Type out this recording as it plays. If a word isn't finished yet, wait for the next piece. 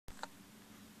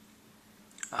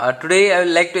Today I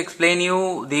would like to explain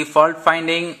you the fault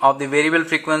finding of the variable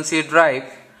frequency drive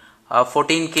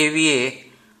 14 kVA.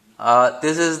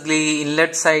 This is the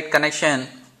inlet side connection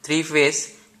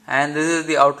 3-phase, and this is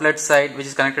the outlet side which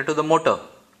is connected to the motor.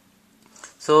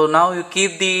 So now you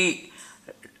keep the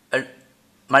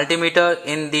multimeter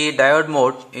in the diode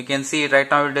mode. You can see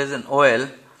right now it is in OL.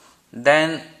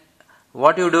 Then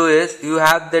what you do is you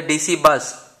have the DC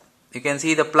bus. You can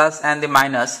see the plus and the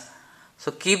minus.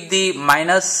 So keep the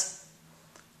minus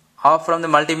off from the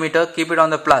multimeter, keep it on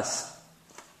the plus.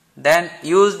 Then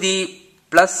use the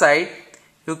plus side,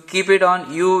 you keep it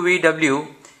on UVW.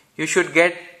 You should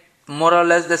get more or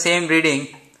less the same reading.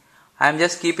 I am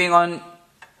just keeping on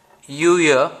U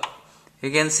here.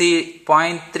 You can see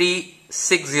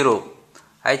 0.360.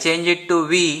 I change it to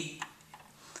V.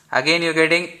 Again you are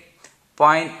getting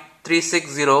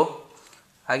 0.360.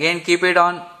 Again keep it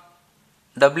on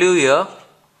W here.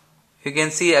 You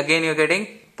can see again you are getting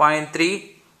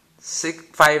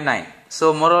 0.3659.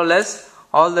 So more or less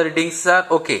all the readings are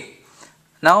okay.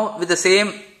 Now with the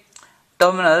same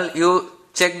terminal you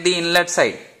check the inlet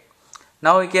side.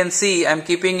 Now you can see I am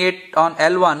keeping it on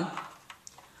L1.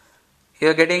 You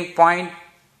are getting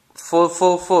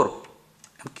 0.444.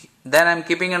 Then I am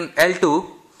keeping on L2.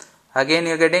 Again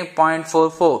you are getting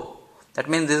 0.44. That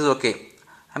means this is okay.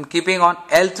 I am keeping on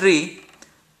L3.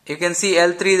 You can see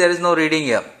L3 there is no reading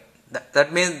here.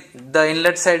 That means the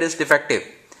inlet side is defective.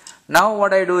 Now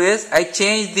what I do is I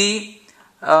change the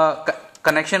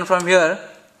connection from here.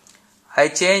 I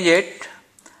change it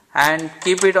and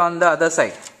keep it on the other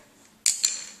side.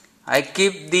 I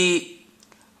keep the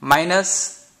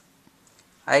minus.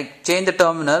 I change the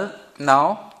terminal.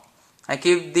 Now I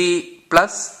keep the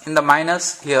plus in the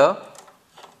minus here.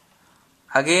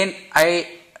 Again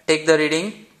I take the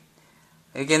reading.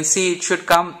 You can see it should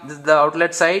come, this is the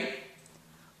outlet side.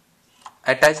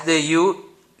 I touch the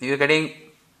U, you are getting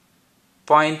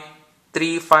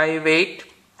 0.358.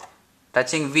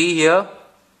 Touching V here,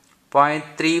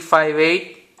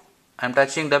 0.358. I am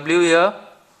touching W here,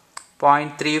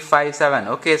 0.357.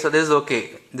 Okay, so this is okay,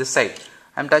 this side.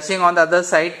 I am touching on the other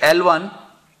side, L1.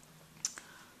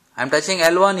 I am touching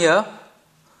L1 here.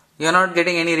 You are not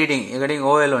getting any reading, you are getting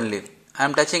OL only. I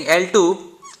am touching L2.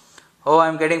 Oh, I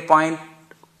am getting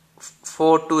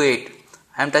 0.428.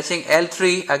 I am touching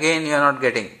L3, again you are not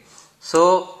getting.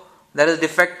 So there is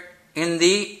defect in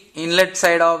the inlet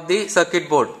side of the circuit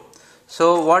board.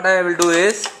 So what I will do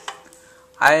is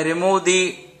I remove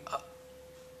the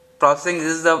processing.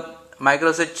 This is the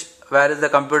micro switch where is the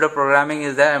computer programming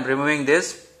is there. I am removing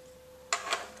this.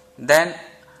 Then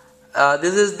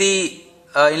this is the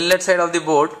inlet side of the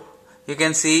board. You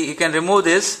can see, you can remove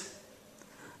this,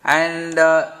 and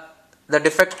the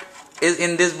defect is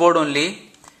in this board only.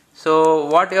 So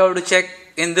what you have to check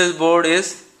in this board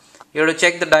is you have to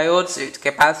check the diodes,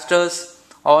 capacitors,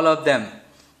 all of them.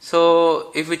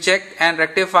 So if you check and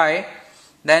rectify,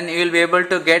 then you will be able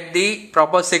to get the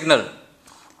proper signal.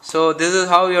 So this is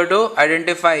how you have to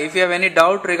identify. If you have any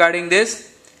doubt regarding this,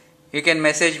 you can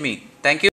message me. Thank you.